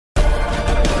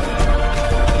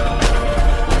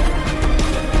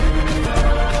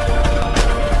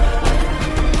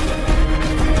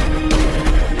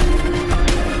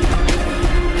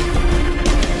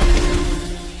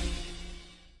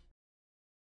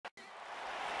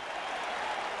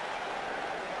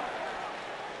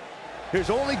There's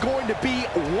only going to be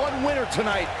one winner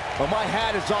tonight, but my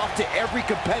hat is off to every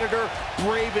competitor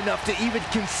brave enough to even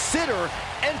consider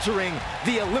entering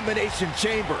the Elimination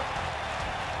Chamber.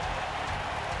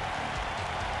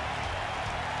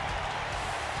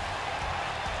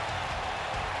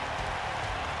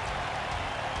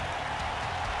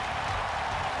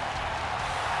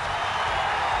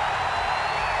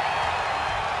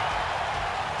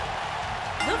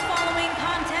 The following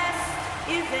contest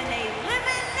is an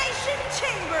Elimination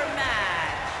Chamber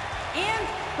match. And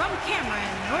from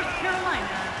Cameron, North Carolina,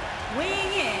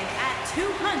 weighing in at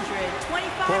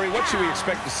 225 Corey, what should we pounds,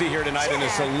 expect to see here tonight in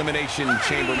this Elimination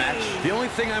Chamber match? The only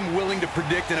thing I'm willing to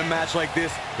predict in a match like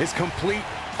this is complete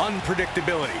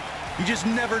unpredictability. You just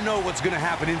never know what's going to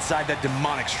happen inside that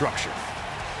demonic structure.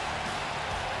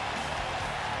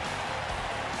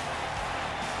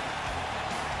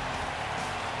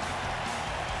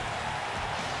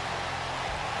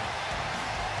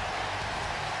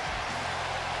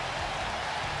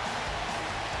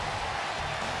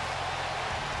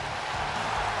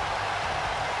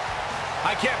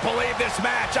 I can't believe this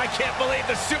match. I can't believe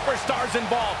the superstars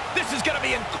involved. This is going to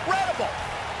be incredible.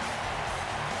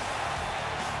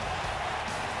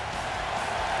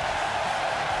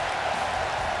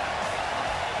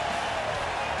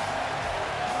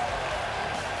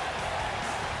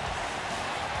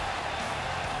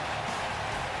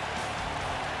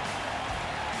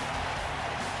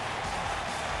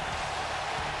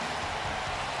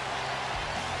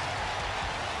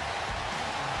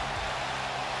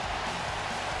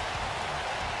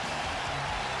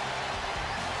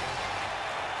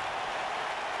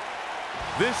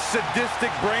 This sadistic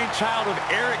brainchild of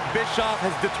Eric Bischoff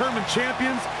has determined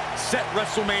champions, set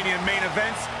WrestleMania main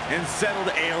events, and settled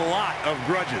a lot of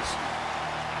grudges.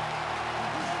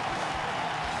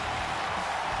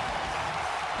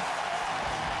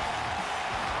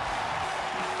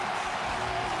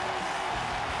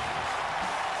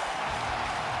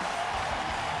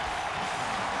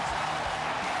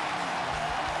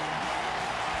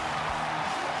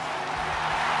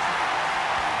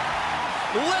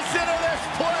 Listen to this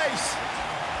place!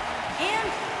 And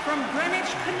from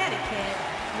Greenwich, Connecticut,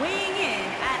 weighing in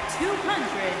at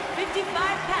 255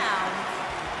 pounds,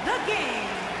 the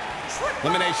game.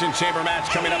 Elimination Chamber match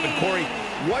coming up. And Corey,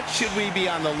 what should we be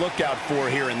on the lookout for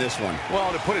here in this one?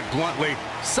 Well, to put it bluntly,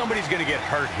 somebody's going to get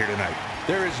hurt here tonight.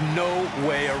 There is no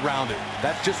way around it.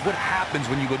 That's just what happens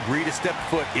when you agree to step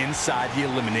foot inside the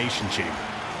Elimination Chamber.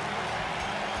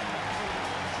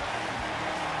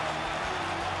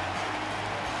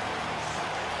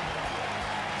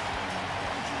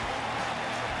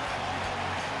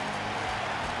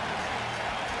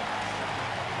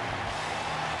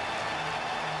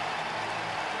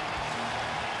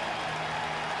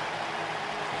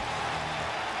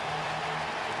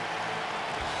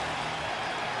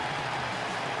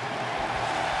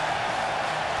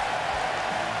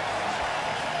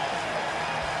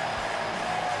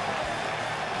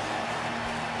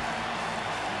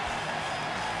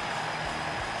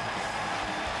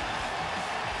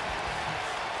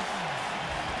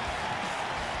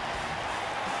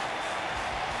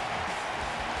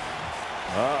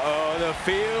 Uh-oh, the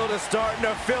field is starting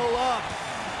to fill up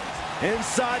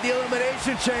inside the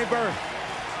Elimination Chamber.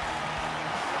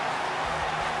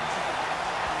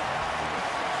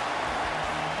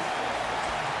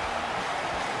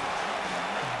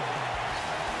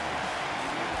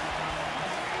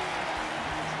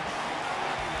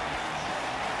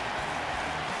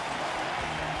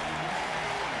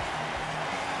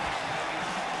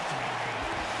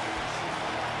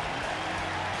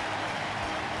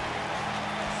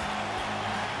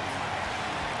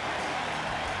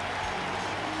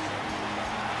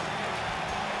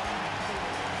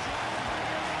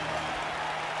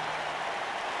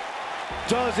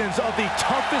 Dozens of the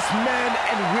toughest men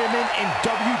and women in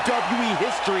WWE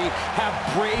history have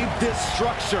braved this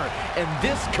structure, and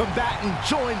this combatant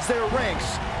joins their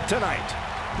ranks tonight.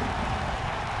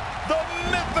 The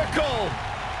mythical,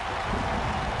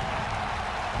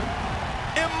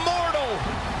 immortal,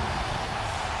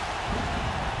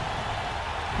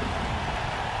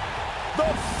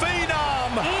 the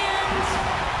Phenom, And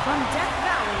from Death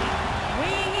Valley,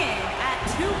 weighing in at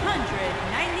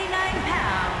 299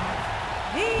 pounds,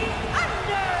 The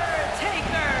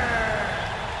Undertaker!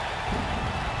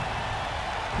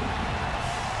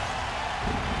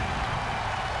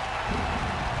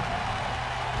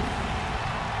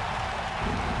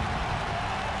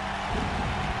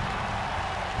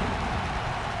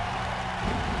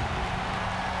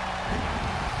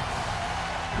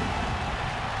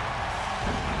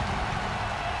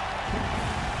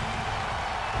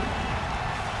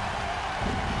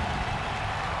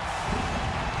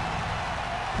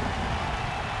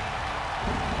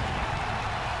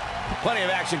 Plenty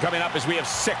of action coming up as we have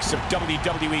 6 of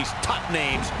WWE's top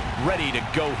names ready to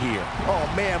go here.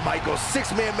 Oh man, Michael,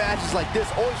 6-man matches like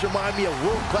this always remind me of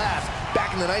world class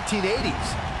back in the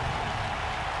 1980s.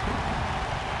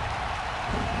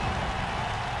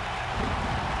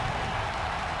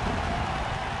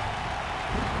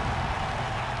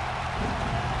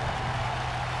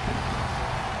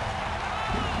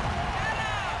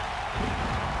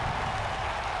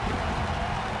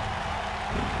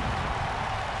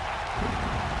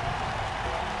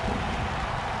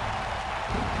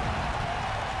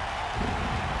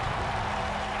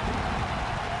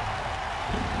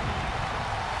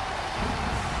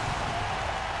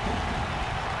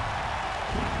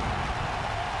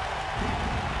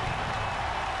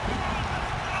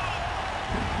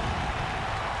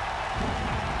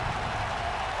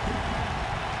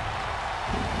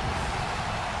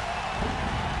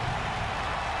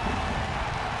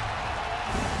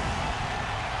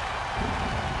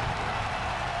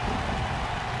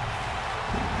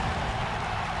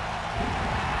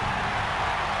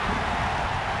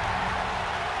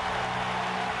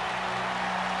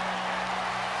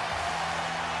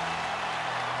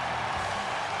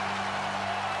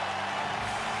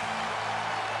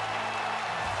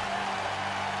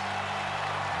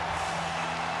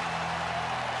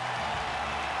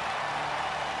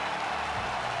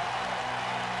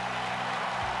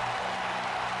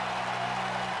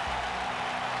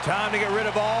 Time to get rid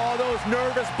of all those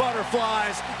nervous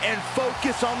butterflies and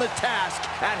focus on the task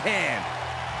at hand.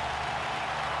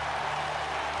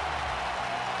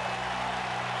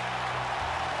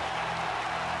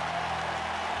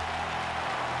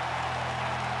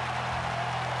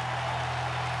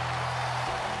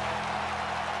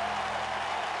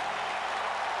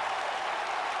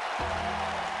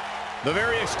 The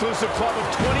very exclusive club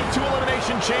of 22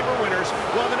 Elimination Chamber winners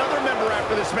will have another member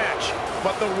after this match.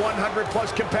 But the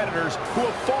 100-plus competitors who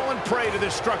have fallen prey to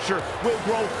this structure will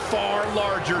grow far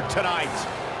larger tonight.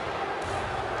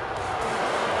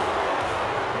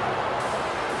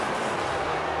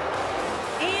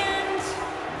 And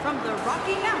from the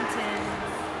Rocky Mountains,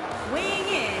 weighing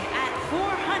in at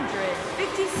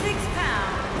 456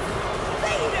 pounds,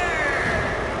 Vader!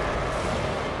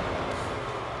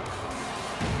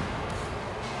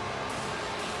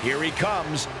 Here he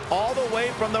comes, all the way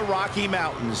from the Rocky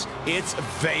Mountains. It's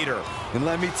Vader. And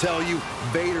let me tell you,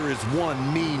 Vader is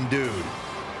one mean dude.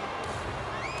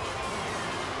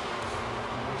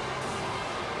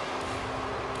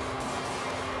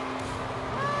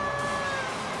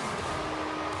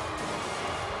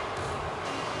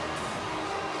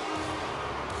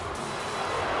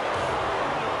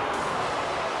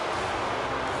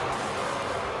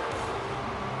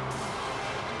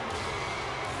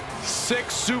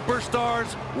 Six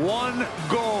superstars, one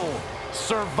goal: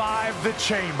 survive the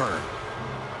chamber.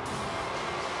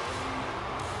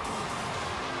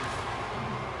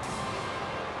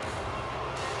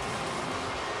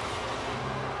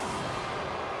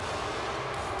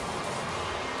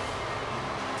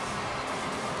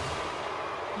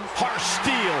 Harsh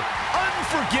steel,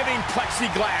 unforgiving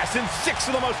plexiglass, and 6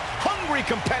 of the most hungry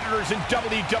competitors in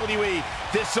WWE.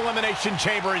 This Elimination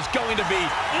Chamber is going to be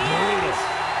brutal.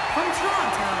 From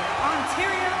Toronto,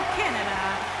 Ontario, Canada,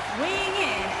 weighing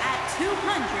in at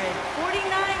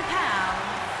 249 pounds,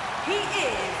 he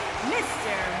is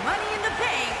Mr. Money in the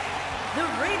Bank, the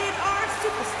Rated R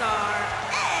Superstar,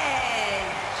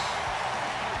 Edge.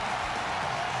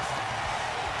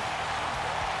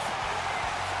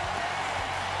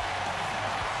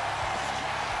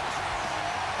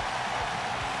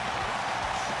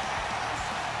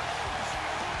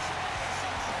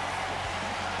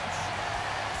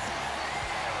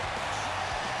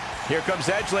 Here comes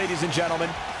Edge, ladies and gentlemen.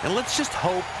 And let's just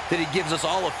hope that he gives us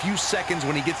all a few seconds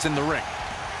when he gets in the ring.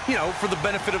 You know, for the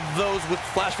benefit of those with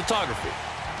flash photography.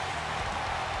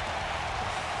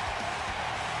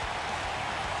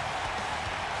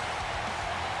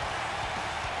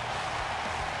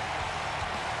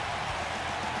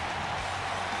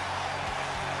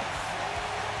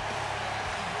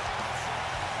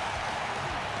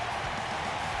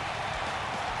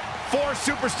 Four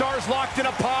superstars locked in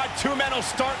a pod. 2 men will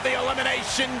start the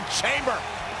Elimination Chamber.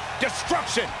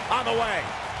 Destruction on the way.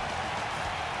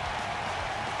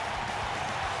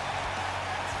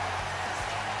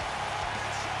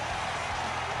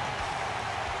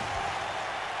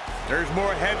 There's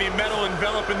more heavy metal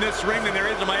enveloping this ring than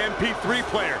there is in my MP3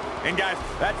 player. And guys,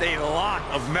 that's a lot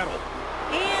of metal.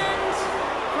 And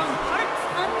from parts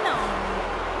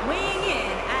unknown, weighing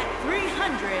in at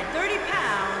 330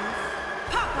 pounds,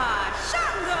 Papa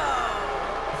Shango!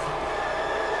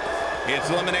 It's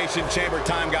Elimination Chamber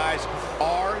time, guys.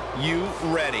 Are you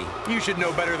ready? You should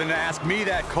know better than to ask me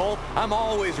that, Cole. I'm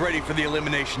always ready for the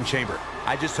Elimination Chamber.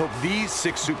 I just hope these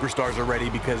 6 superstars are ready,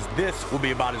 because this will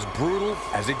be about as brutal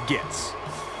as it gets.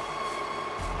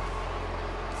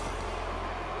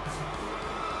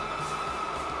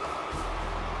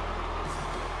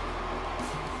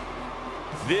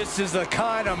 This is the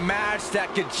kind of match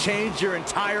that could change your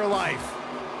entire life.